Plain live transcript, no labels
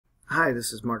Hi,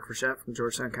 this is Mark Frechette from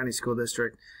Georgetown County School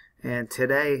District, and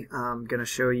today I'm going to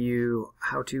show you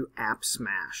how to app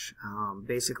smash.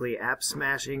 Basically, app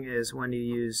smashing is when you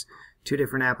use two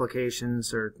different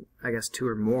applications, or I guess two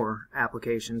or more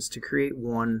applications, to create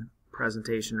one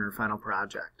presentation or final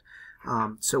project.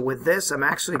 So with this, I'm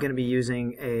actually going to be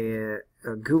using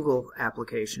a Google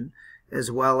application as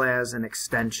well as an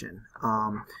extension.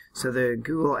 So the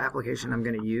Google application I'm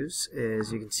going to use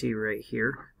is, you can see right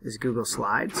here, is Google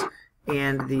Slides.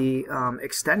 And the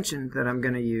extension that I'm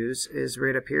going to use is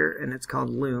right up here, and it's called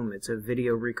Loom. It's a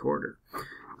video recorder.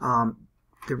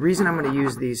 The reason I'm going to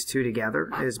use these two together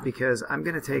is because I'm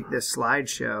going to take this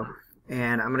slideshow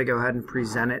and I'm going to go ahead and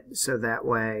present it so that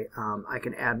way I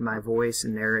can add my voice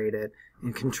and narrate it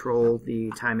and control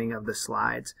the timing of the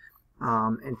slides.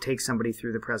 And take somebody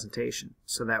through the presentation.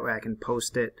 So that way I can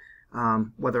post it,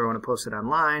 whether I want to post it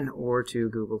online or to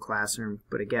Google Classroom.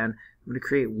 But again, I'm going to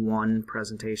create one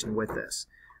presentation with this.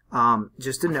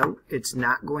 Just a note, it's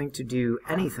not going to do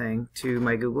anything to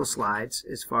my Google Slides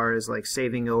as far as like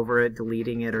saving over it,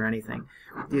 deleting it, or anything.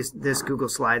 This Google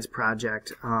Slides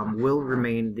project will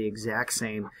remain the exact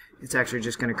same. It's actually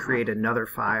just going to create another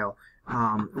file,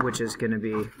 which is going to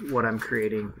be what I'm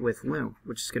creating with Loom,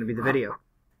 which is going to be the video.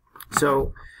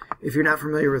 So if you're not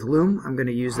familiar with Loom, I'm going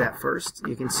to use that first.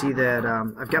 You can see that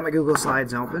I've got my Google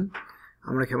Slides open.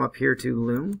 I'm going to come up here to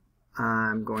Loom.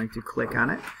 I'm going to click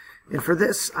on it. And for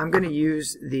this, I'm going to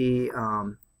use the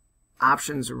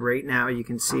options right now. You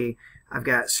can see I've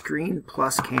got screen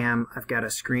plus cam, I've got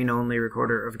a screen only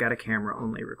recorder, I've got a camera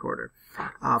only recorder.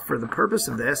 For the purpose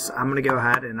of this, I'm going to go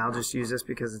ahead and I'll just use this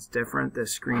because it's different, the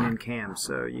screen and cam.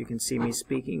 So you can see me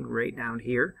speaking right down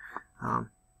here.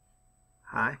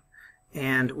 Hi.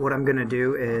 And what I'm going to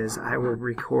do is I will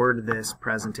record this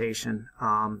presentation,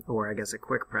 or I guess a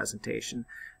quick presentation,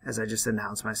 as I just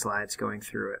announce my slides going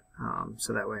through it.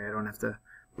 So that way I don't have to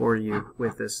bore you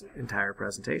with this entire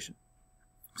presentation.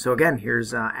 So again,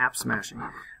 here's app smashing.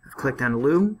 I've clicked on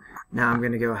Loom. Now I'm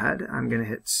going to go ahead. I'm going to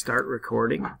hit start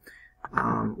recording.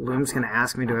 Loom's going to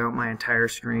ask me, do I want my entire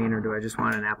screen or do I just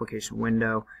want an application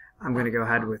window? I'm going to go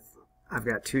ahead with, I've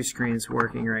got two screens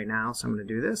working right now, so I'm going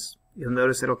to do this. You'll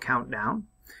notice it'll count down.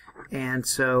 And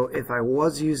so if I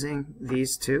was using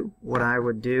these two, what I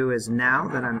would do is, now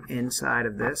that I'm inside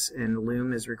of this and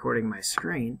Loom is recording my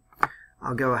screen,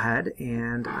 I'll go ahead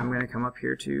and I'm going to come up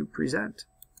here to present.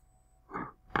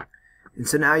 And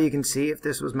so now you can see, if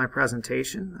this was my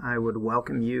presentation, I would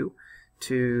welcome you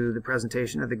to the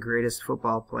presentation of the greatest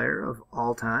football player of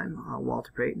all time,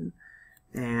 Walter Payton.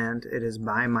 And it is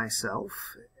by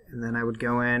myself. And then I would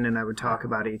go in and I would talk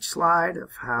about each slide of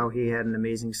how he had an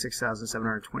amazing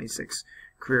 6,726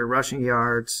 career rushing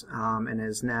yards and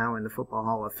is now in the Football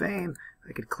Hall of Fame.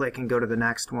 I could click and go to the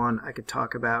next one. I could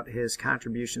talk about his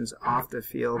contributions off the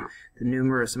field, the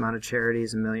numerous amount of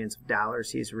charities and millions of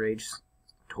dollars he's raised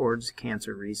towards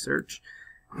cancer research.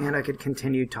 And I could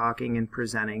continue talking and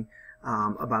presenting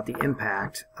about the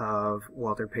impact of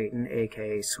Walter Payton,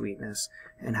 aka Sweetness,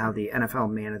 and how the NFL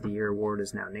Man of the Year award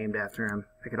is now named after him.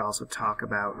 I could also talk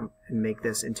about and make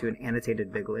this into an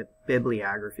annotated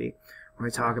bibliography, where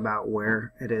I talk about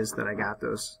where it is that I got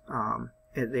those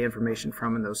the information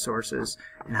from and those sources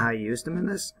and how I used them in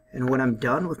this. And when I'm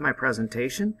done with my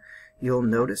presentation, you'll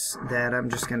notice that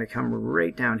I'm just going to come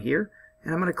right down here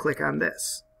and I'm going to click on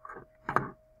this.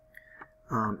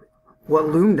 What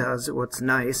Loom does, what's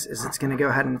nice, is it's going to go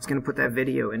ahead and it's going to put that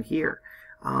video in here.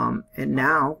 And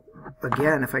now,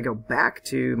 again, if I go back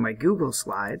to my Google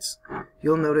Slides,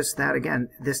 you'll notice that, again,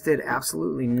 this did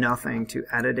absolutely nothing to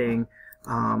editing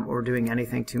or doing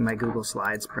anything to my Google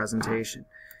Slides presentation.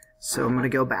 So I'm going to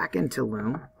go back into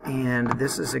Loom, and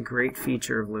this is a great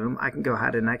feature of Loom. I can go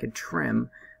ahead and I can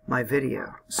trim my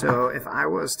video. So if I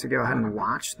was to go ahead and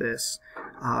watch this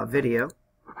video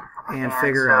and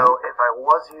figure out if I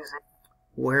was using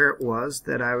where it was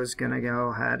that I was going to go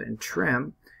ahead and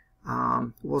trim,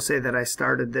 we'll say that I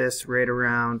started this right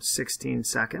around 16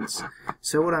 seconds.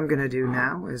 So what I'm going to do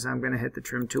now is I'm going to hit the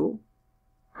trim tool.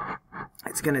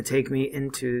 It's going to take me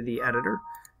into the editor,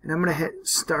 and I'm going to hit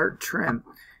start trim.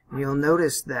 And you'll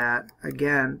notice that,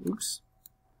 again, oops,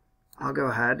 I'll go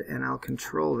ahead and I'll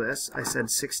control this. I said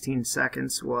 16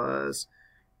 seconds was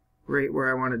right where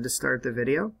I wanted to start the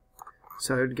video.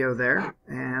 So I would go there,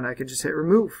 and I could just hit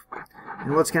remove.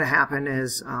 And what's going to happen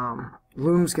is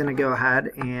Loom's going to go ahead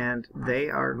and they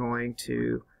are going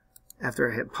to,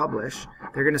 after I hit publish,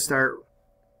 they're going to start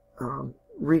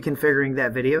reconfiguring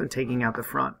that video and taking out the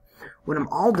front. When I'm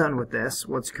all done with this,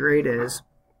 what's great is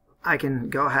I can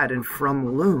go ahead and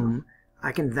from Loom,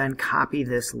 I can then copy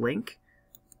this link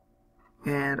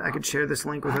and I could share this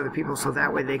link with other people so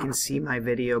that way they can see my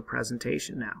video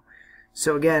presentation now.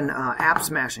 So again, app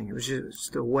smashing, it was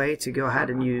just a way to go ahead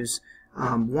and use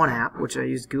one app, which I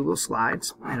used Google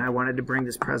Slides, and I wanted to bring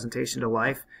this presentation to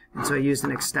life, and so I used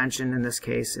an extension, in this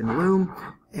case in Loom,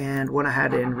 and went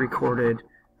ahead and recorded,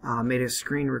 made a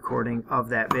screen recording of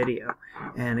that video.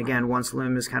 And again, once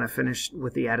Loom is kind of finished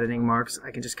with the editing marks,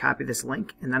 I can just copy this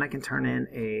link, and then I can turn in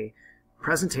a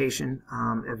presentation,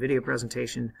 a video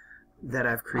presentation that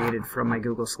I've created from my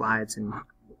Google Slides and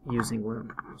using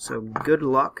Loom. So good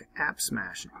luck app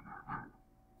smashing.